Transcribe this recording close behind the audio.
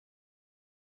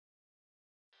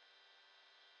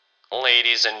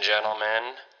Ladies and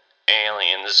gentlemen,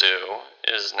 Alien Zoo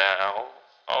is now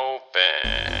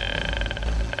open.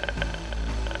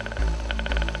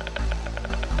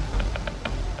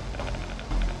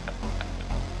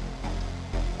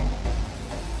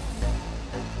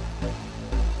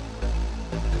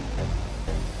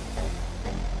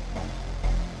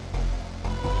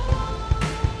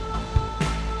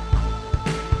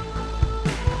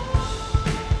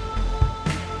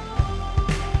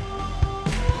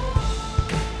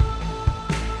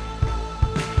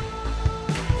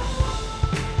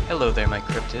 Hello there, my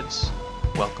cryptids.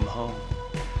 Welcome home.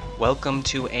 Welcome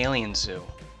to Alien Zoo.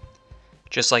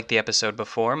 Just like the episode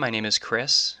before, my name is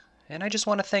Chris, and I just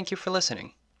want to thank you for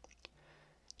listening.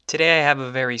 Today I have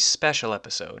a very special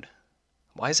episode.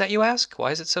 Why is that, you ask? Why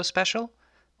is it so special?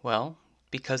 Well,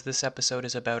 because this episode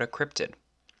is about a cryptid.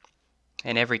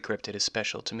 And every cryptid is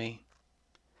special to me.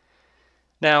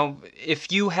 Now,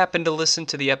 if you happen to listen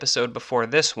to the episode before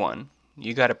this one,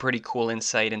 you got a pretty cool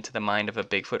insight into the mind of a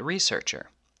Bigfoot researcher.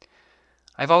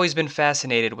 I've always been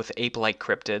fascinated with ape-like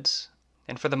cryptids,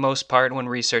 and for the most part when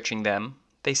researching them,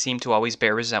 they seem to always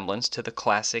bear resemblance to the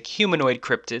classic humanoid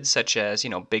cryptids such as,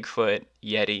 Bigfoot,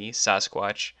 Yeti,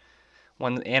 Sasquatch,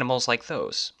 animals like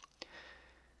those.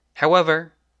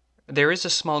 However, there is a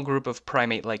small group of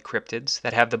primate-like cryptids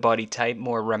that have the body type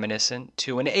more reminiscent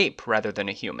to an ape rather than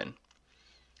a human.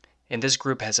 And this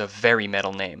group has a very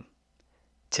metal name.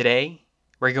 Today,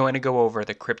 we're going to go over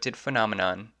the cryptid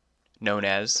phenomenon known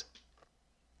as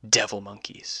devil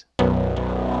monkeys.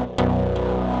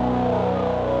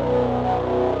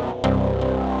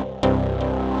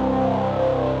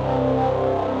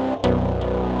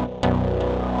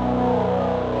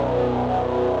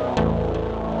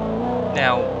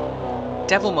 Now,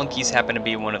 devil monkeys happen to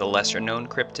be one of the lesser known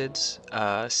cryptids,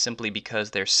 simply because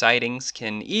their sightings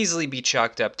can easily be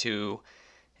chalked up to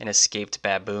an escaped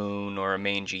baboon or a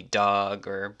mangy dog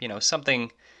or,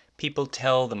 something people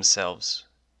tell themselves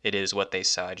it is what they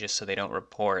saw just so they don't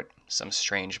report some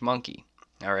strange monkey,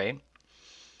 all right?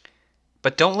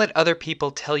 But don't let other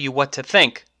people tell you what to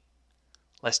think.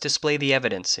 Let's display the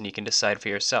evidence and you can decide for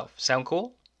yourself. Sound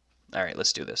cool? All right,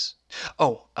 let's do this.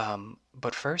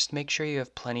 But first, make sure you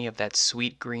have plenty of that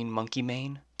sweet green monkey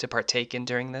mane to partake in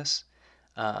during this.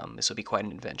 This will be quite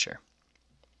an adventure.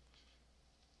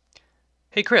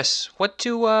 Hey, Chris, what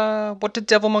do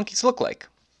devil monkeys look like?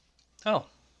 Oh,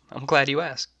 I'm glad you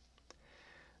asked.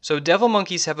 So devil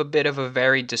monkeys have a bit of a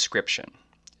varied description.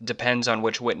 Depends on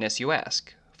which witness you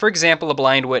ask. For example, a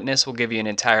blind witness will give you an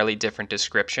entirely different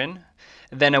description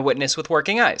than a witness with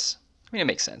working eyes. It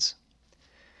makes sense.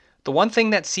 The one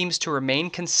thing that seems to remain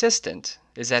consistent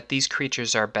is that these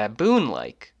creatures are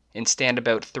baboon-like and stand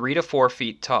about 3 to 4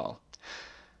 feet tall.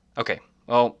 Okay,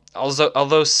 well,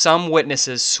 although some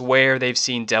witnesses swear they've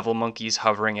seen devil monkeys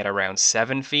hovering at around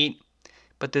 7 feet,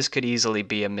 but this could easily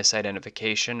be a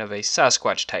misidentification of a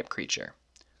Sasquatch-type creature.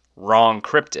 Wrong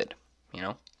cryptid,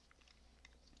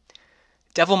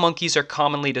 Devil monkeys are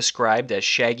commonly described as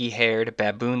shaggy-haired,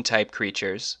 baboon-type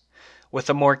creatures with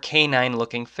a more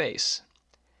canine-looking face.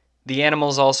 The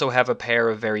animals also have a pair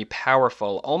of very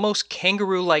powerful, almost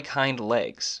kangaroo-like hind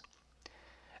legs.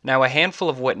 Now, a handful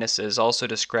of witnesses also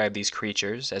describe these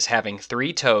creatures as having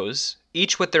 3 toes,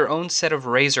 each with their own set of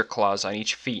razor claws on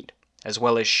each feet, as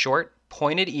well as short,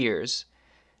 pointed ears,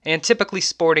 and typically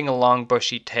sporting a long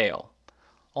bushy tail,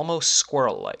 almost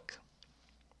squirrel-like.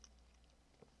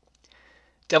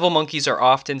 Devil monkeys are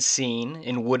often seen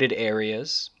in wooded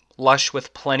areas, lush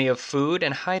with plenty of food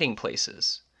and hiding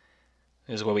places.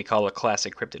 This is what we call a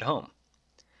classic cryptid home.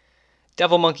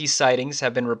 Devil monkey sightings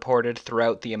have been reported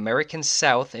throughout the American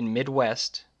South and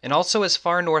Midwest, and also as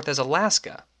far north as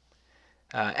Alaska.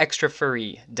 Extra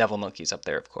furry devil monkeys up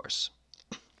there, of course.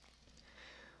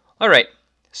 Alright,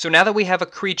 so now that we have a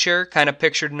creature kind of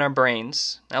pictured in our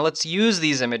brains, now let's use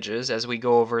these images as we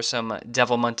go over some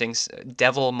devil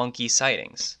monkey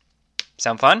sightings.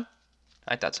 Sound fun?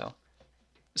 I thought so.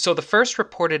 So the first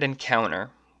reported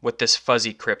encounter with this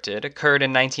fuzzy cryptid occurred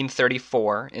in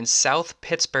 1934 in South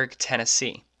Pittsburgh,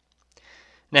 Tennessee.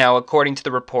 Now, according to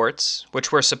the reports,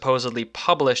 which were supposedly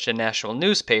published in national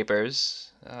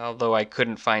newspapers, although I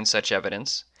couldn't find such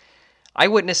evidence,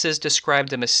 eyewitnesses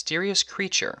described a mysterious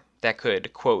creature that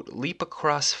could, quote, leap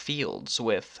across fields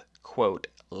with, quote,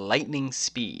 lightning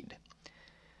speed.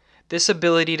 This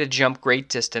ability to jump great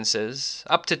distances,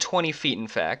 up to 20 feet in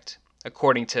fact,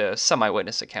 according to some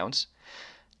eyewitness accounts,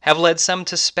 have led some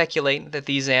to speculate that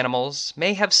these animals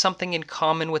may have something in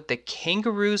common with the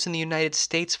kangaroos in the United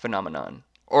States phenomenon,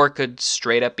 or could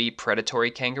straight up be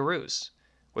predatory kangaroos,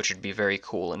 which would be very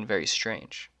cool and very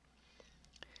strange.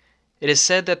 It is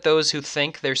said that those who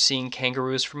think they're seeing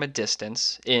kangaroos from a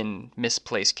distance, in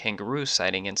misplaced kangaroo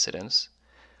sighting incidents,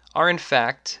 are in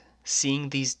fact seeing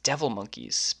these devil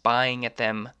monkeys spying at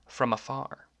them from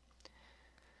afar.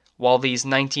 While these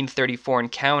 1934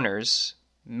 encounters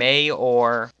may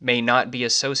or may not be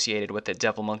associated with the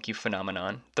devil monkey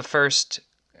phenomenon, the first,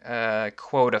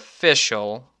 quote,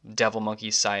 official devil monkey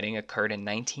sighting occurred in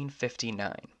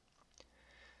 1959.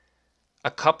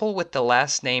 A couple with the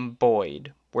last name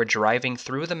Boyd were driving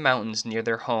through the mountains near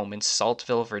their home in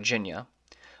Saltville, Virginia,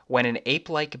 when an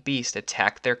ape-like beast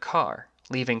attacked their car,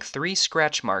 leaving 3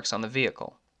 scratch marks on the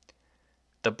vehicle.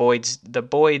 The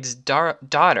Boyd's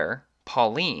daughter,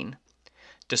 Pauline,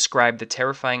 described the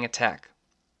terrifying attack.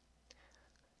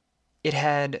 It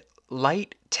had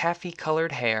light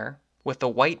taffy-colored hair with a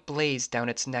white blaze down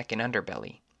its neck and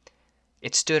underbelly.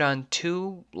 It stood on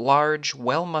 2 large,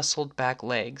 well-muscled back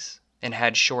legs and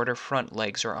had shorter front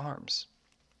legs or arms.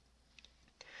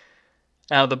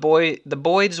 Now, the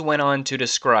Boyds went on to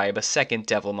describe a second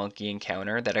devil monkey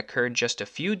encounter that occurred just a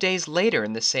few days later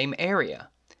in the same area.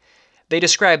 They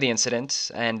described the incident,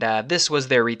 and this was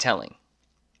their retelling.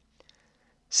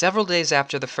 Several days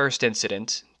after the first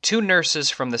incident, 2 nurses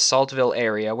from the Saltville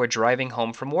area were driving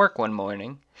home from work one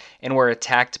morning and were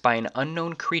attacked by an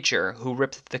unknown creature who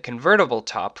ripped the convertible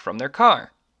top from their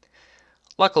car.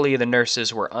 Luckily, the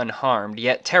nurses were unharmed,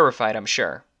 yet terrified, I'm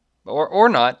sure. Or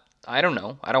not. I don't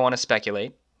know. I don't want to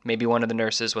speculate. Maybe one of the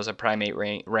nurses was a primate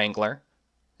wrangler,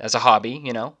 as a hobby,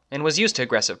 and was used to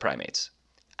aggressive primates.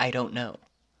 I don't know.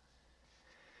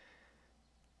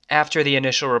 After the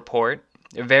initial report,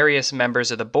 various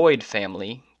members of the Boyd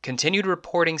family continued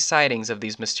reporting sightings of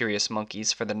these mysterious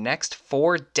monkeys for the next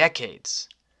 4 decades.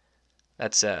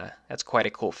 That's quite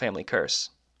a cool family curse.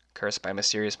 Cursed by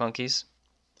mysterious monkeys.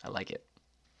 I like it.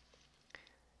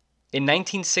 In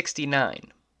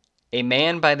 1969, a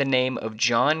man by the name of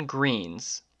John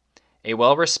Greens, a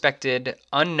well-respected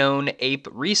unknown ape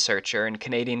researcher and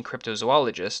Canadian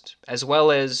cryptozoologist, as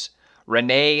well as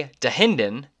René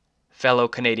Dahinden, fellow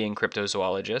Canadian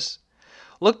cryptozoologist,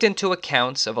 looked into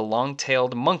accounts of a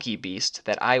long-tailed monkey beast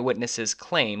that eyewitnesses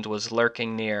claimed was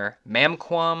lurking near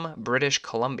Mamquam, British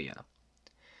Columbia.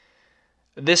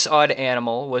 This odd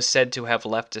animal was said to have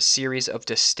left a series of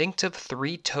distinctive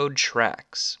 3-toed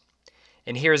tracks.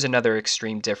 And here's another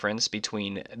extreme difference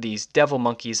between these devil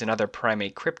monkeys and other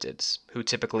primate cryptids, who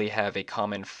typically have a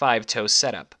common 5-toe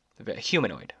setup,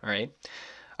 humanoid, all right?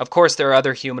 Of course, there are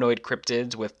other humanoid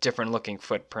cryptids with different looking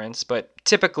footprints, but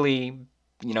typically,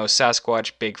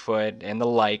 Sasquatch, Bigfoot, and the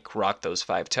like rock those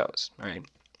 5 toes, all right?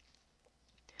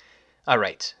 All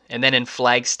right, and then in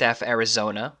Flagstaff,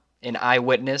 Arizona, an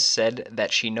eyewitness said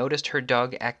that she noticed her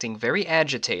dog acting very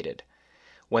agitated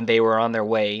when they were on their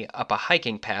way up a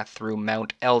hiking path through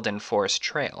Mount Eldon Forest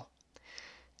Trail.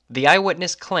 The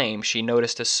eyewitness claimed she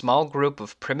noticed a small group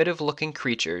of primitive-looking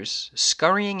creatures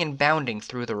scurrying and bounding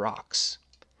through the rocks.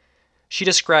 She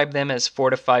described them as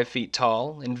 4 to 5 feet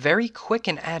tall and very quick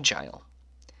and agile.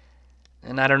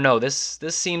 And I don't know, this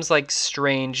seems like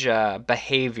strange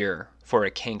behavior for a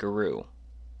kangaroo.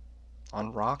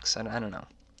 On rocks? I don't know.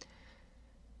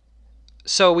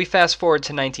 So we fast forward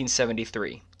to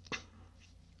 1973.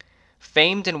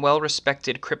 Famed and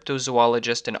well-respected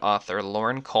cryptozoologist and author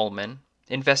Loren Coleman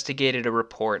investigated a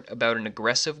report about an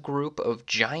aggressive group of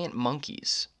giant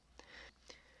monkeys.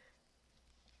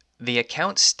 The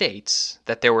account states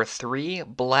that there were 3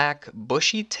 black,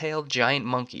 bushy-tailed giant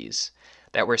monkeys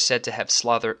that were said to have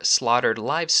slaughtered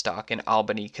livestock in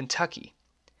Albany, Kentucky.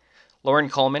 Loren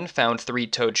Coleman found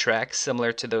 3-toed tracks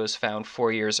similar to those found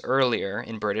 4 years earlier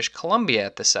in British Columbia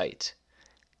at the site.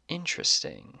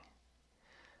 Interesting.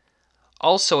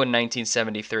 Also in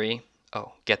 1973,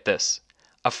 get this,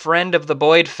 a friend of the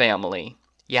Boyd family,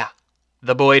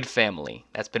 the Boyd family,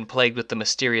 that's been plagued with the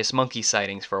mysterious monkey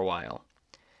sightings for a while.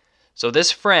 So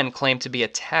this friend claimed to be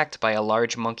attacked by a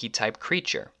large monkey-type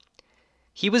creature.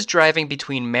 He was driving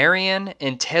between Marion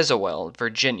and Tazewell,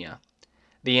 Virginia.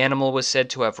 The animal was said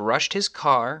to have rushed his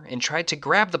car and tried to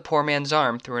grab the poor man's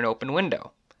arm through an open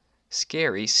window.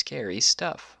 Scary, scary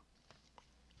stuff.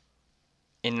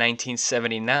 In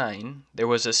 1979, there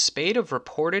was a spate of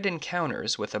reported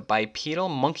encounters with a bipedal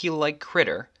monkey-like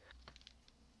critter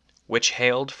which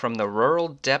hailed from the rural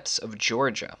depths of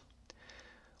Georgia.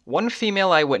 One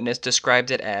female eyewitness described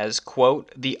it as,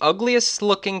 quote, the ugliest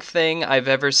looking thing I've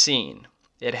ever seen.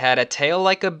 It had a tail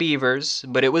like a beaver's,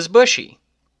 but it was bushy,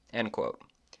 end quote.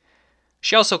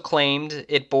 She also claimed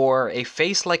it bore a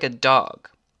face like a dog.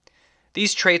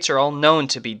 These traits are all known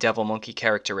to be devil monkey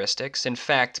characteristics. In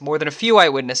fact, more than a few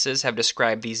eyewitnesses have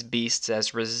described these beasts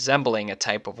as resembling a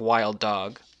type of wild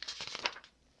dog.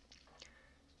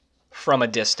 from a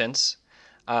distance,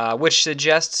 which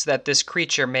suggests that this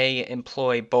creature may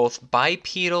employ both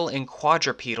bipedal and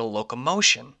quadrupedal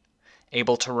locomotion,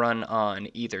 able to run on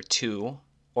either 2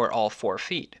 or all 4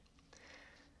 feet.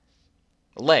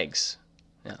 Legs.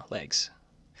 Legs.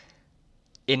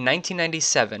 In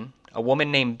 1997, a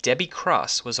woman named Debbie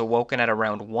Cross was awoken at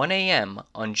around 1 a.m.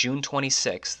 on June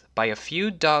 26th by a few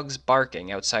dogs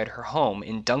barking outside her home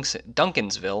in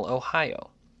Duncansville, Ohio.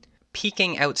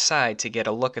 Peeking outside to get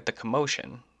a look at the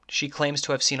commotion, she claims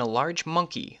to have seen a large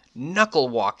monkey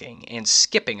knuckle-walking and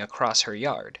skipping across her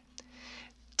yard.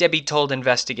 Debbie told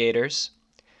investigators,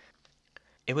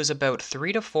 "It was about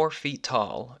 3 to 4 feet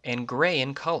tall and gray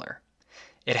in color.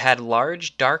 It had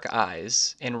large, dark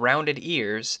eyes and rounded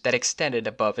ears that extended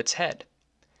above its head.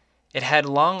 It had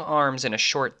long arms and a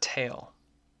short tail.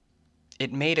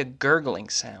 It made a gurgling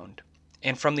sound,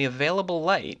 and from the available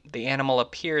light, the animal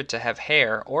appeared to have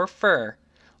hair or fur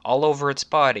all over its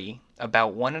body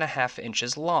about 1.5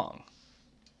 inches long."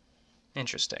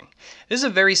 Interesting. This is a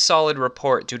very solid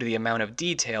report due to the amount of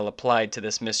detail applied to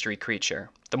this mystery creature.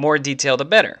 The more detail, the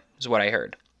better, is what I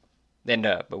heard. And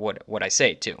but what I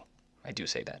say, too. I do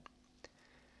say that.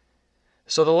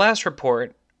 So the last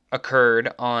report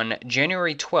occurred on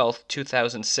January 12th,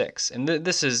 2006. And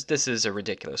this is a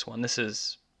ridiculous one. This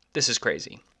is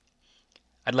crazy.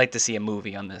 I'd like to see a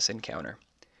movie on this encounter.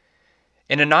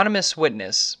 An anonymous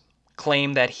witness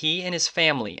claimed that he and his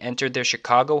family entered their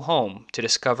Chicago home to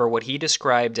discover what he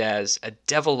described as a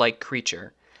devil-like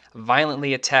creature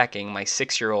violently attacking my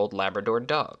 6-year-old Labrador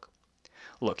dog.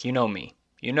 Look, you know me.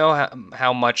 You know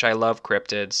how much I love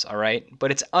cryptids, all right? But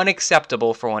it's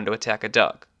unacceptable for one to attack a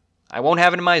dog. I won't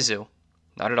have it in my zoo.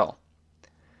 Not at all.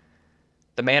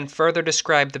 The man further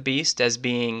described the beast as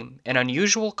being an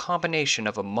unusual combination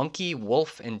of a monkey,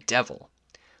 wolf, and devil,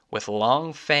 with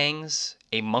long fangs,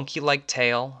 a monkey-like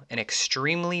tail, and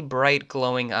extremely bright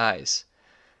glowing eyes.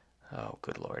 Oh,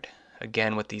 good Lord.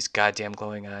 Again with these goddamn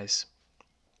glowing eyes.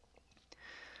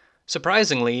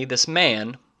 Surprisingly, this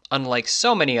man, unlike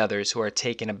so many others who are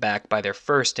taken aback by their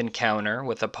first encounter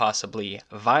with a possibly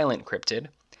violent cryptid,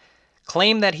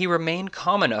 claimed that he remained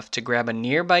calm enough to grab a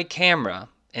nearby camera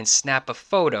and snap a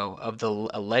photo of the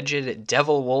alleged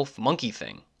devil wolf monkey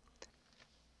thing.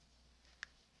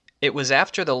 It was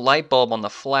after the light bulb on the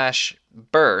flash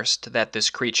burst that this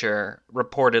creature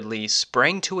reportedly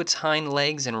sprang to its hind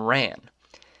legs and ran,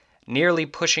 nearly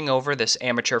pushing over this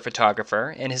amateur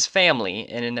photographer and his family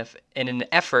in an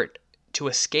effort to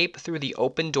escape through the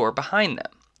open door behind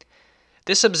them.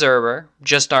 This observer,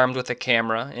 just armed with a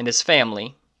camera, and his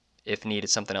family, if needed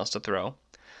something else to throw,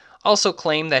 also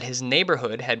claimed that his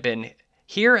neighborhood had been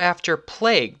hereafter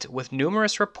plagued with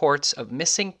numerous reports of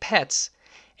missing pets,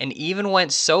 and even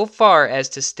went so far as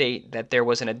to state that there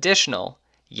was an additional,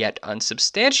 yet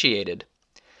unsubstantiated,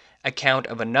 account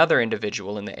of another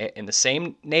individual in the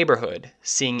same neighborhood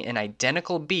seeing an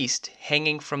identical beast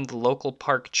hanging from the local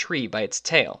park tree by its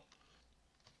tail.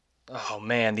 Oh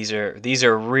man, these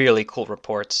are really cool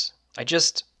reports. I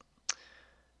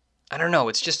don't know,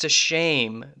 it's just a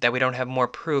shame that we don't have more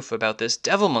proof about this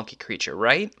devil monkey creature,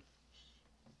 right?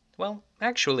 Well,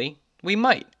 actually, we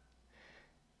might.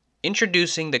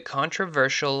 Introducing the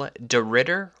controversial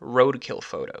DeRidder roadkill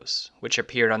photos, which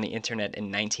appeared on the internet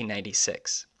in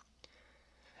 1996.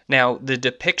 Now, the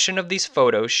depiction of these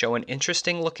photos show an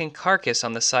interesting-looking carcass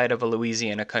on the side of a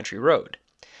Louisiana country road.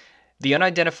 The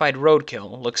unidentified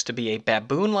roadkill looks to be a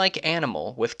baboon-like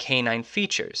animal with canine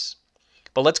features.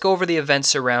 But let's go over the events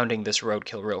surrounding this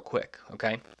roadkill real quick,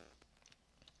 okay?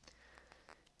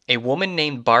 A woman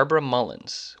named Barbara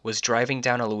Mullins was driving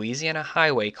down a Louisiana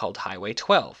highway called Highway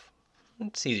 12.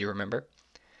 It's easy to remember.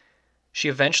 She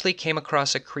eventually came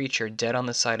across a creature dead on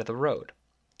the side of the road.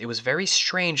 It was very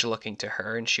strange looking to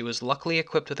her, and she was luckily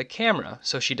equipped with a camera,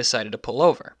 so she decided to pull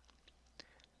over.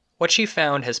 What she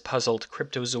found has puzzled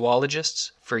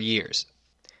cryptozoologists for years.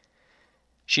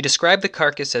 She described the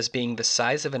carcass as being the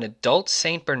size of an adult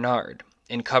Saint Bernard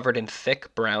and covered in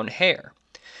thick brown hair,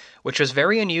 which was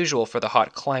very unusual for the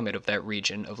hot climate of that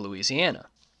region of Louisiana.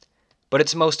 But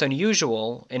its most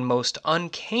unusual and most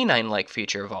uncanine-like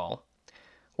feature of all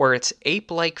were its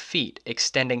ape-like feet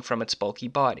extending from its bulky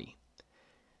body.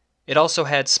 It also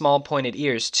had small pointed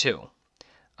ears too.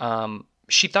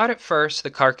 She thought at first the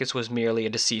carcass was merely a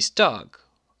deceased dog,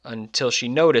 until she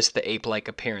noticed the ape-like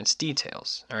appearance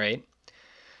details, all right?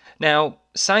 Now,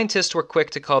 scientists were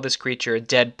quick to call this creature a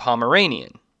dead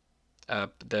Pomeranian,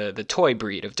 the toy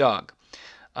breed of dog.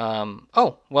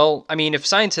 If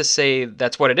scientists say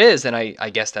that's what it is, then I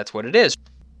guess that's what it is.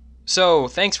 So,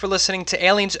 thanks for listening to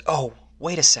Aliens. Oh,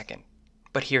 wait a second.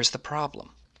 But here's the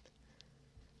problem.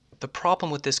 The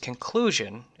problem with this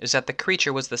conclusion is that the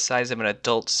creature was the size of an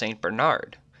adult St.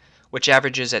 Bernard, which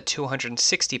averages at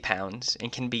 260 pounds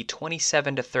and can be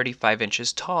 27 to 35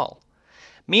 inches tall.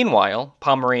 Meanwhile,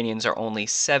 Pomeranians are only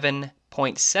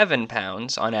 7.7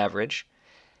 pounds on average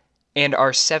and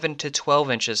are 7 to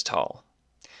 12 inches tall.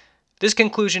 This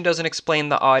conclusion doesn't explain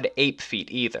the odd ape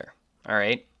feet either,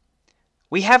 alright?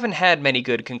 We haven't had many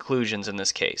good conclusions in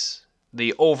this case,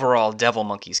 the overall devil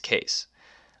monkeys case,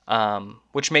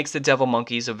 which makes the devil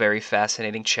monkeys a very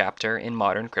fascinating chapter in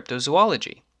modern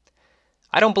cryptozoology.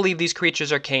 I don't believe these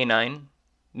creatures are canine,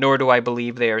 nor do I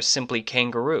believe they are simply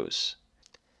kangaroos.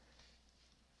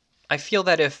 I feel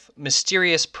that if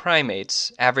mysterious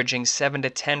primates averaging 7 to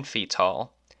 10 feet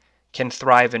tall can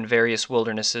thrive in various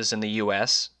wildernesses in the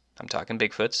US, I'm talking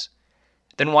Bigfoots,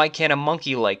 then why can't a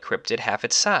monkey-like cryptid have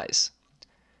its size?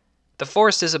 The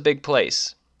forest is a big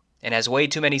place, and has way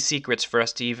too many secrets for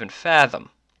us to even fathom.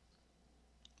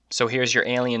 So here's your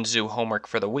Alien Zoo homework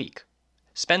for the week.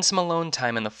 Spend some alone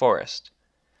time in the forest.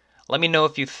 Let me know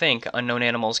if you think unknown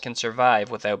animals can survive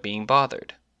without being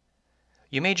bothered.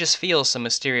 You may just feel some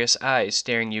mysterious eyes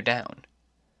staring you down.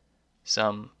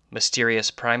 Some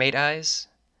mysterious primate eyes?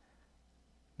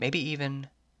 Maybe even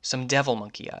some devil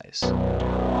monkey eyes.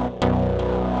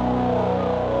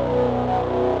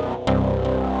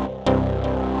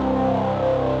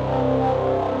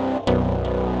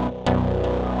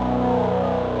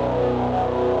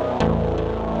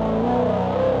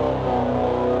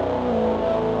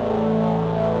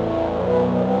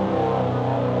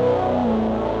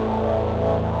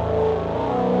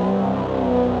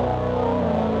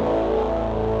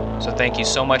 So thank you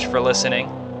so much for listening.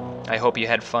 I hope you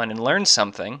had fun and learned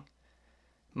something.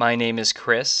 My name is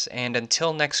Chris, and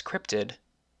until next cryptid,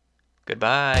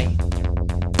 goodbye.